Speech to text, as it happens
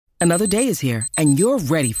Another day is here, and you're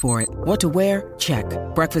ready for it. What to wear? Check.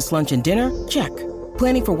 Breakfast, lunch, and dinner? Check.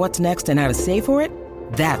 Planning for what's next and how to save for it?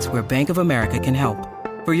 That's where Bank of America can help.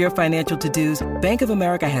 For your financial to-dos, Bank of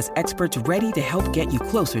America has experts ready to help get you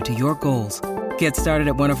closer to your goals. Get started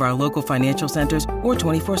at one of our local financial centers or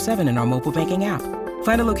 24/7 in our mobile banking app.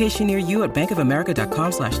 Find a location near you at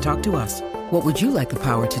bankofamerica.com/talktous. What would you like the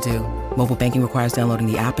power to do? Mobile banking requires downloading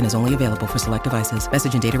the app and is only available for select devices.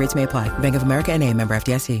 Message and data rates may apply. Bank of America N.A., member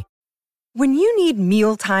FDIC. When you need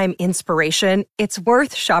mealtime inspiration, it's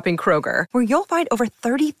worth shopping Kroger, where you'll find over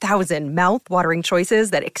 30,000 mouth-watering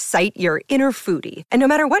choices that excite your inner foodie. And no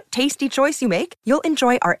matter what tasty choice you make, you'll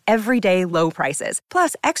enjoy our everyday low prices,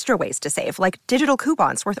 plus extra ways to save, like digital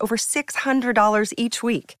coupons worth over $600 each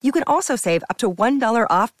week. You can also save up to $1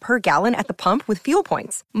 off per gallon at the pump with fuel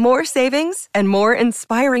points. More savings and more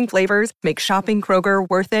inspiring flavors make shopping Kroger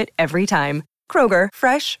worth it every time. Kroger,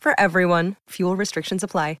 fresh for everyone. Fuel restrictions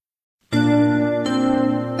apply.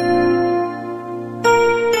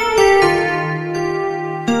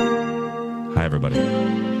 Hi, everybody.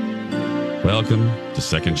 Welcome to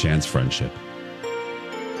Second Chance Friendship,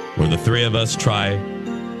 where the three of us try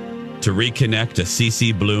to reconnect a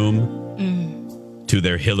CeCe Bloom to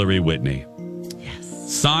their Hillary Whitney.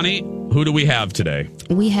 Yes. Sonny, who do we have today?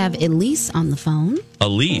 We have Elise on the phone.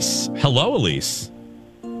 Elise. Hello, Elise.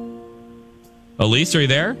 Elise, are you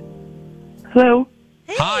there? Hello.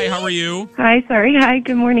 Hey. Hi, how are you? Hi, sorry. Hi,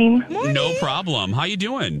 good morning. No problem. How you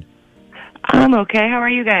doing? I'm okay. How are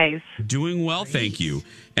you guys? Doing well, thank you.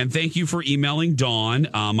 And thank you for emailing Dawn.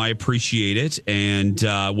 I appreciate it. And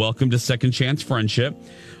welcome to Second Chance Friendship.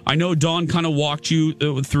 I know Dawn kind of walked you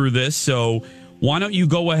through this, so why don't you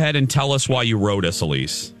go ahead and tell us why you wrote us,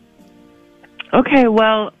 Elise? Okay,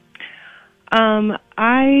 well, I'm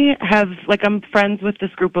friends with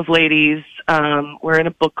this group of ladies. We're in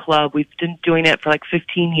a book club. We've been doing it for like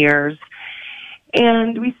 15 years.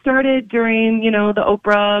 And we started during, the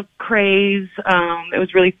Oprah craze. It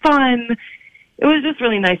was really fun. It was just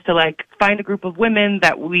really nice to find a group of women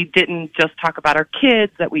that we didn't just talk about our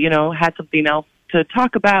kids, that we, had something else to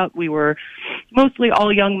talk about. We were mostly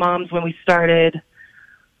all young moms when we started.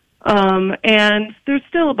 And there's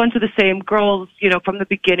still a bunch of the same girls, from the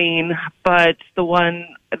beginning, but the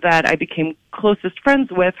one that I became closest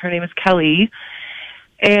friends with, her name is Kelly.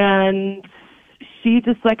 And she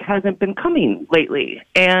just hasn't been coming lately.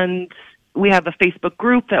 And we have a Facebook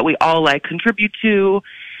group that we all contribute to,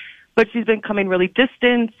 but she's been coming really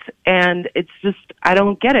distant, and it's just, I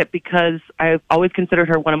don't get it, because I've always considered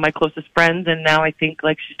her one of my closest friends, and now I think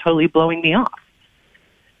she's totally blowing me off.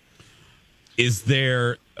 Is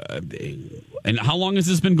there, and how long has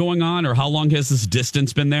this been going on, or how long has this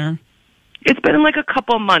distance been there? It's been a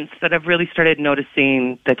couple of months that I've really started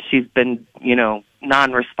noticing that she's been,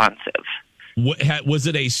 non-responsive. Was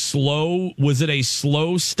it a slow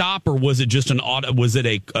stop, or was it just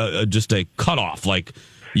just a cutoff? Like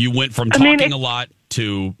you went from talking a lot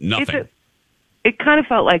to nothing? It kind of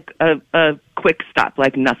felt like a quick stop,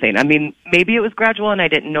 like nothing. I mean, maybe it was gradual and I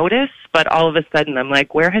didn't notice, but all of a sudden I'm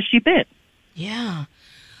like, where has she been? Yeah.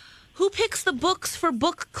 Who picks the books for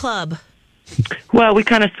book club? Well, we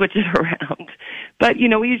kind of switch it around. But,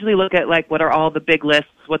 we usually look at what are all the big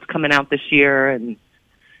lists, what's coming out this year, and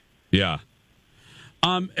yeah.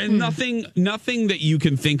 And nothing that you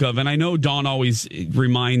can think of. And I know Dawn always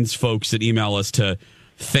reminds folks that email us to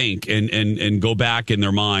think and go back in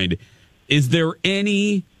their mind. Is there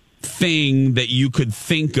anything that you could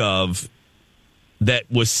think of that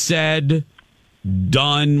was said,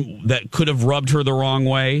 done, that could have rubbed her the wrong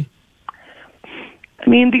way? I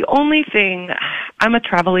mean, the only thing, I'm a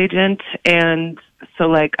travel agent, and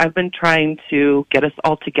so I've been trying to get us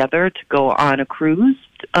all together to go on a cruise.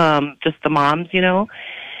 Just the moms, but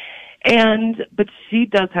she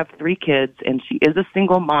does have 3 kids, and she is a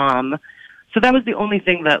single mom. So that was the only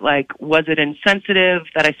thing that, was it insensitive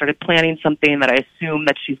that I started planning something that I assumed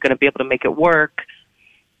that she's going to be able to make it work?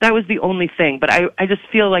 That was the only thing. But I just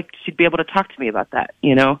feel like she'd be able to talk to me about that,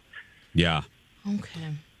 Yeah.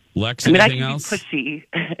 Okay. Lex, anything else? I can be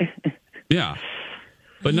pushy. Yeah.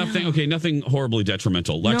 But nothing horribly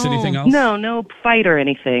detrimental. Lex, anything else? No fight or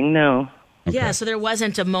anything, no. Okay. Yeah, so there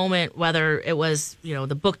wasn't a moment, whether it was,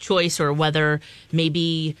 the book choice, or whether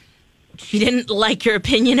maybe she didn't like your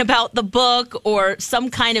opinion about the book, or some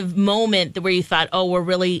kind of moment where you thought, oh, we're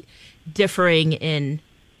really differing in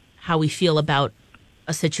how we feel about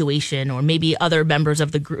a situation, or maybe other members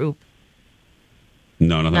of the group.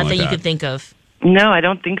 No, nothing like that. Nothing you could think of. No, I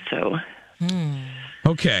don't think so.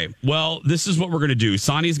 Okay, well, this is what we're going to do.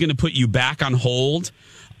 Sonny's going to put you back on hold,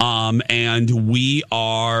 and we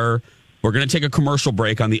are We're going to take a commercial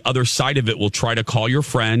break. On the other side of it, we'll try to call your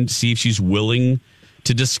friend, see if she's willing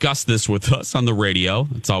to discuss this with us on the radio.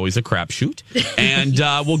 It's always a crapshoot. And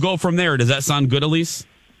we'll go from there. Does that sound good, Elise?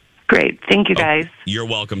 Great. Thank you, guys. You're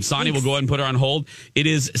welcome. Sonny, we'll go ahead and put her on hold. It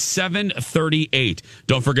is 7:38.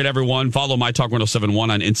 Don't forget, everyone, follow My Talk 1071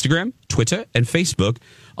 on Instagram, Twitter, and Facebook,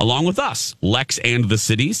 along with us, Lex and the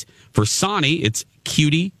Cities. For Sonny, it's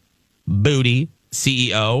Cutie Booty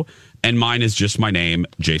CEO, and mine is just my name,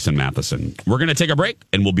 Jason Matheson. We're going to take a break,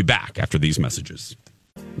 and we'll be back after these messages.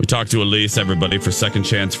 We talked to Elise, everybody, for Second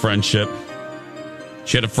Chance Friendship.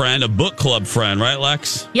 She had a friend, a book club friend, right,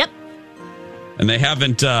 Lex? Yep. And they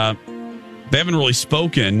haven't really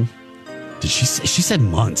spoken. Did she said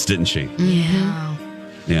months, didn't she? Yeah.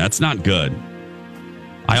 Yeah, that's not good.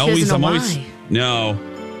 I'm always no.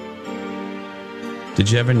 Did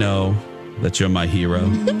you ever know that you're my hero?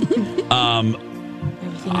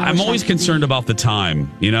 I'm always concerned about the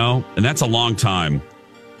time, and that's a long time.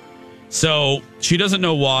 So she doesn't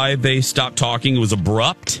know why they stopped talking. It was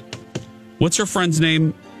abrupt. What's her friend's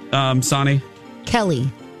name, Sonny? Kelly.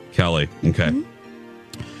 Kelly. Okay. Mm-hmm.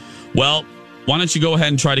 Well, why don't you go ahead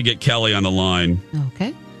and try to get Kelly on the line?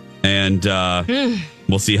 Okay. And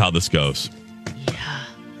we'll see how this goes. Yeah.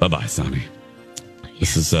 Bye-bye, Sonny.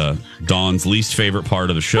 This is Dawn's least favorite part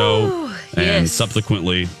of the show. And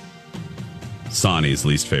subsequently, Sonny's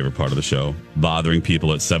least favorite part of the show. Bothering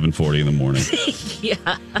people at 7:40 in the morning. Yeah.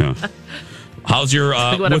 How's your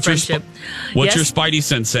what's your spidey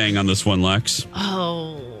sense saying on this one, Lex?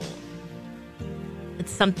 Oh,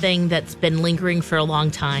 it's something that's been lingering for a long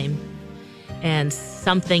time, and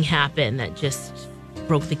something happened that just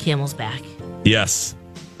broke the camel's back. Yes,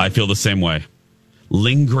 I feel the same way.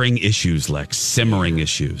 Lingering issues, Lex, simmering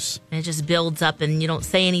issues. And it just builds up, and you don't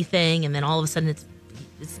say anything, and then all of a sudden it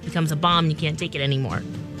becomes a bomb, and you can't take it anymore.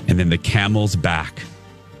 And then the camel's back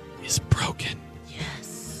is broken.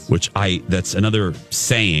 Yes. That's another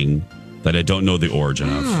saying that I don't know the origin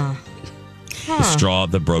of. The straw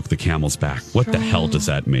that broke the camel's back. What the hell does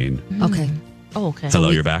that mean? Okay. Oh, okay.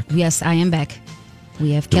 Hello, you're back? Yes, I am back.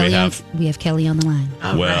 We have Kelly. We have Kelly on the line.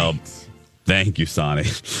 Well, thank you, Sonny.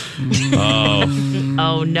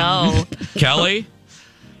 Oh no. Kelly?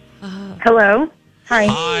 Hello.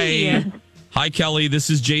 Hi. Hi, Kelly. This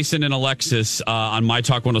is Jason and Alexis on My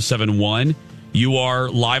Talk 1071. You are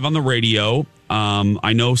live on the radio.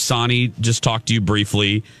 I know Sonny just talked to you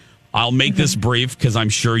briefly. I'll make this brief because I'm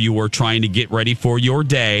sure you were trying to get ready for your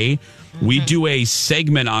day. We do a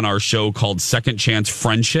segment on our show called Second Chance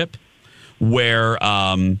Friendship, where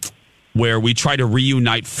we try to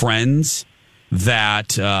reunite friends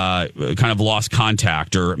that kind of lost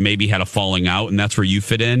contact or maybe had a falling out, and that's where you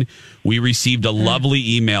fit in. We received a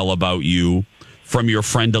lovely email about you from your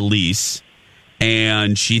friend Elise,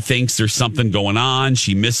 and she thinks there's something going on.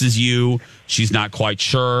 She misses you. She's not quite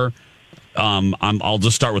sure. I'll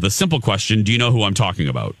just start with a simple question. Do you know who I'm talking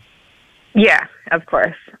about? Yeah, of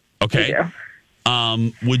course. Okay.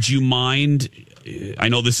 Would you mind? I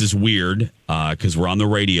know this is weird because we're on the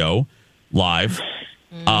radio live.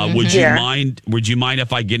 Would you mind? Would you mind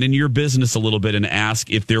if I get into your business a little bit and ask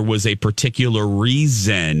if there was a particular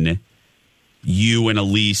reason you and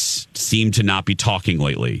Elise seem to not be talking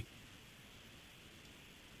lately?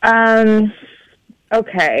 Okay.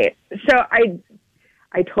 So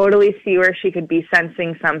I totally see where she could be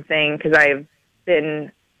sensing something because I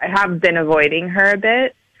have been avoiding her a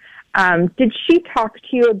bit. Did she talk to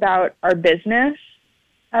you about our business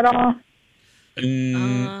at all?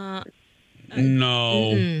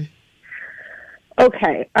 No.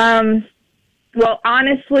 Okay. Well,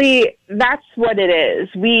 honestly, that's what it is.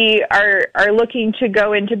 We are looking to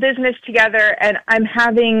go into business together, and I'm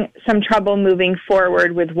having some trouble moving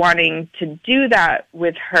forward with wanting to do that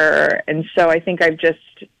with her. And so I think I've just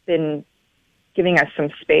been giving us some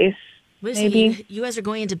space. Maybe. You guys are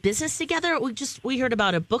going into business together? We heard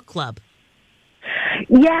about a book club.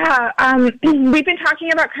 Yeah, we've been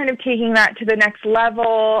talking about kind of taking that to the next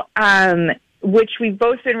level, which we've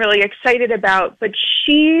both been really excited about. But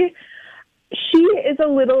she is a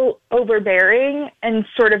little overbearing and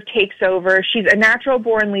sort of takes over. She's a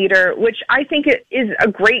natural-born leader, which I think is a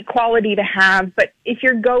great quality to have. But if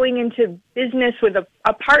you're going into business with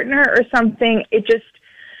a partner or something, it just,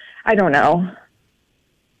 I don't know.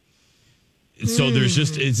 So there's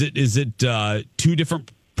just, is it two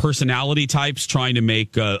different personality types trying to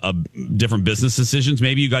make different business decisions?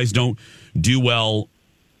 Maybe you guys don't do well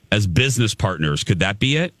as business partners. Could that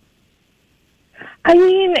be it? I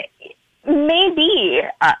mean, maybe.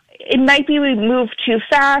 it might be we moved too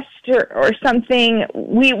fast or something.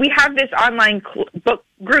 We have this online book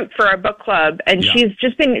group for our book club, and she's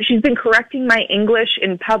been correcting my English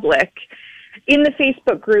in public in the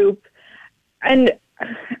Facebook group, and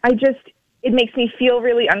it makes me feel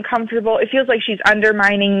really uncomfortable. It feels like she's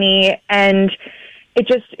undermining me, and it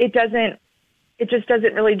just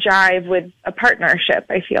doesn't really jive with a partnership,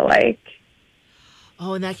 I feel like.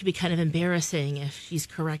 Oh, and that could be kind of embarrassing if she's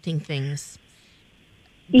correcting things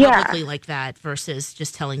publicly like that versus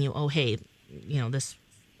just telling you, oh, hey, this,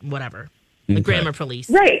 whatever, the grammar police.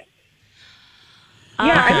 Right.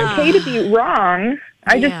 Yeah, I'm okay to be wrong.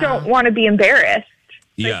 I just don't want to be embarrassed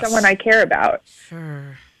by someone I care about.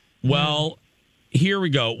 Sure. Well, here we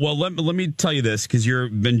go. Well, let me tell you this, because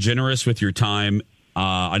you've been generous with your time.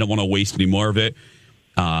 I don't want to waste any more of it.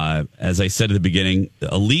 As I said at the beginning,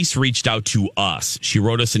 Elise reached out to us. She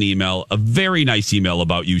wrote us an email, a very nice email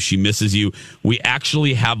about you. She misses you. We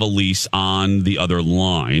actually have Elise on the other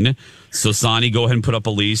line. So, Sonny, go ahead and put up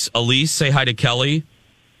Elise. Elise, say hi to Kelly.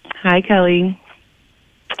 Hi, Kelly.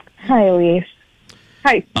 Hi, Elise.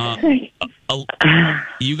 Hi.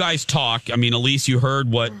 You guys talk. I mean, Elise, you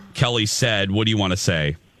heard what Kelly said. What do you want to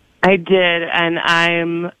say? I did, and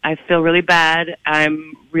I feel really bad.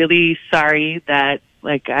 I'm really sorry that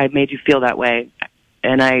I made you feel that way,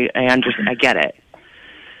 and I understand. I get it.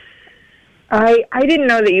 I didn't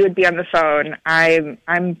know that you would be on the phone. I'm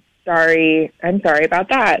sorry. I'm sorry about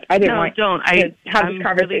that. I didn't to have this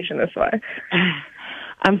conversation this way.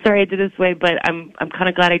 I'm sorry I did this way, but I'm kind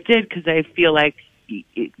of glad I did, because I feel like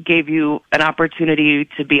it gave you an opportunity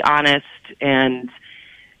to be honest. And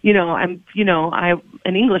I'm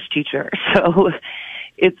an English teacher, so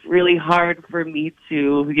it's really hard for me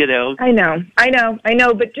to I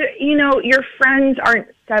know, but your friends aren't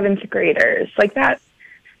 7th graders like that.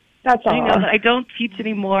 That's all. I know, but I don't teach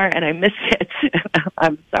anymore, and I miss it.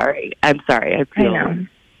 I'm sorry. I feel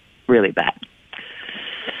really bad.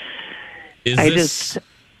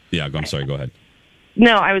 I'm sorry. Go ahead.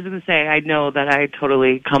 No, I was going to say, I know that I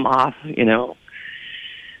totally come off,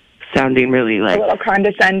 sounding really a little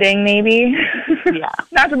condescending, maybe. Yeah.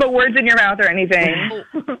 Not to put words in your mouth or anything.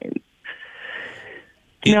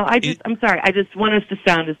 I'm sorry. I just want us to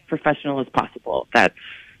sound as professional as possible. That's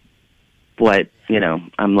what,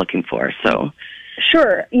 I'm looking for. So.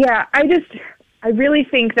 Sure. Yeah. I really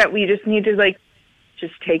think that we just need to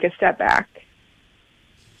just take a step back.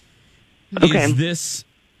 Okay.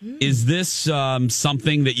 Is this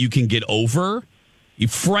something that you can get over?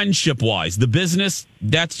 Friendship wise, the business,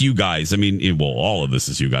 that's you guys. I mean, all of this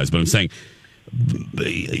is you guys, but I'm saying,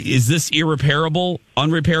 is this irreparable,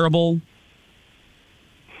 unrepairable?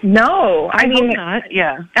 No, I mean, not.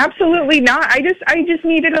 Yeah, absolutely not. I just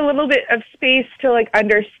needed a little bit of space to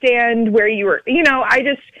understand where you were.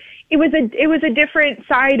 It was a different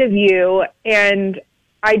side of you, and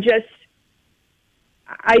I just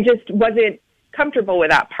wasn't comfortable with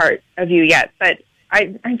that part of you yet, but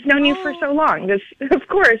I've known you for so long. Of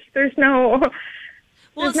course, there's no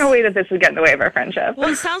way that this would get in the way of our friendship. Well,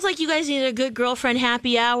 it sounds like you guys need a good girlfriend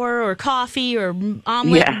happy hour or coffee or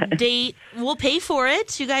omelet date. We'll pay for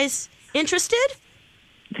it. You guys interested?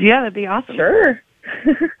 Yeah, that'd be awesome. Sure.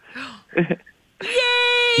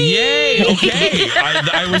 Yay! Okay.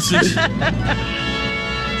 I was just...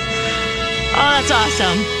 Oh, that's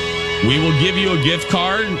awesome. We will give you a gift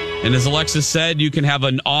card, and as Alexis said, you can have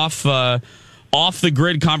an off the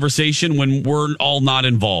grid conversation when we're all not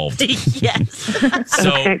involved. Yes.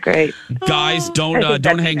 So, okay, great. Guys, don't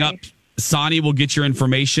hang up. Sonny will get your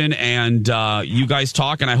information, and you guys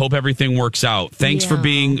talk, and I hope everything works out. Thanks for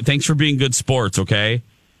being good sports. Okay.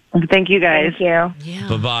 Thank you, guys. Thank you. Yeah.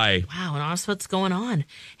 Bye-bye. Wow, and honestly, what's going on?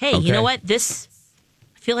 Hey, You know what? I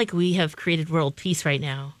feel like we have created world peace right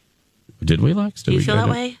now. Did we, Lex? Do you feel that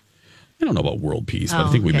way? I don't know about world peace, but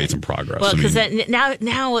I think we made some progress. Well, because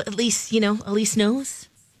now at least, Elise knows.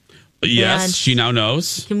 Yes, and she now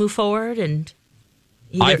knows. You can move forward and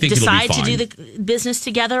I think decide to do the business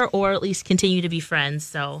together or at least continue to be friends.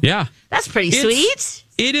 So yeah, that's pretty sweet.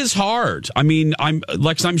 It is hard. I mean, I'm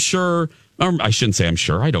sure... I shouldn't say I'm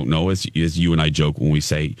sure. I don't know, as you and I joke when we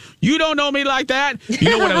say, you don't know me like that. You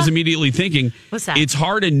know what I was immediately thinking? What's that? It's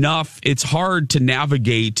hard enough. It's hard to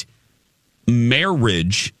navigate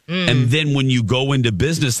marriage. And then when you go into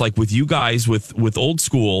business, like with you guys, with Old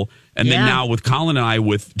School, and then now with Colin and I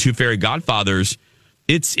with Two Fairy Godfathers,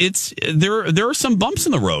 there are some bumps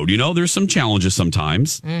in the road. There's some challenges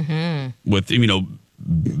sometimes with,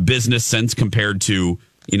 business sense compared to,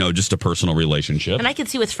 just a personal relationship. And I can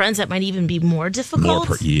see with friends that might even be more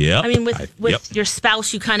difficult. Yep. I mean, with your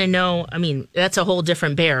spouse, you kind of know. I mean, that's a whole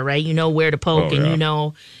different bear, right? You know where to poke, and you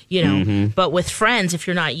know. But with friends, if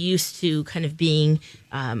you're not used to kind of being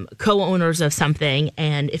co-owners of something,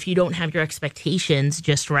 and if you don't have your expectations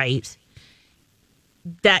just right,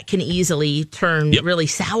 that can easily turn really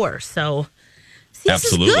sour. So. This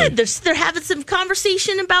Absolutely. is good. They're having some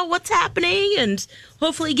conversation about what's happening, and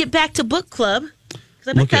hopefully get back to book club. Because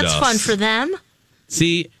I bet that's fun for them.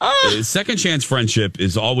 See, second chance friendship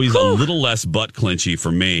is always a little less butt clinchy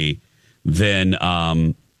for me than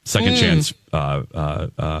second chance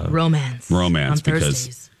romance. Romance, on because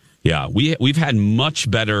Thursdays. we've had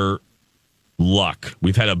much better luck.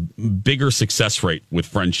 We've had a bigger success rate with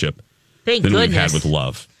friendship Thank than goodness. we've had with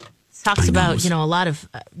love. Talks about, a lot of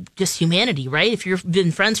just humanity, right? If you've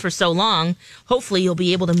been friends for so long, hopefully you'll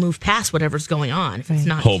be able to move past whatever's going on. If it's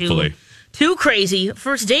not too crazy.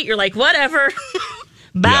 First date, you're like, whatever.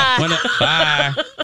 Bye. Bye.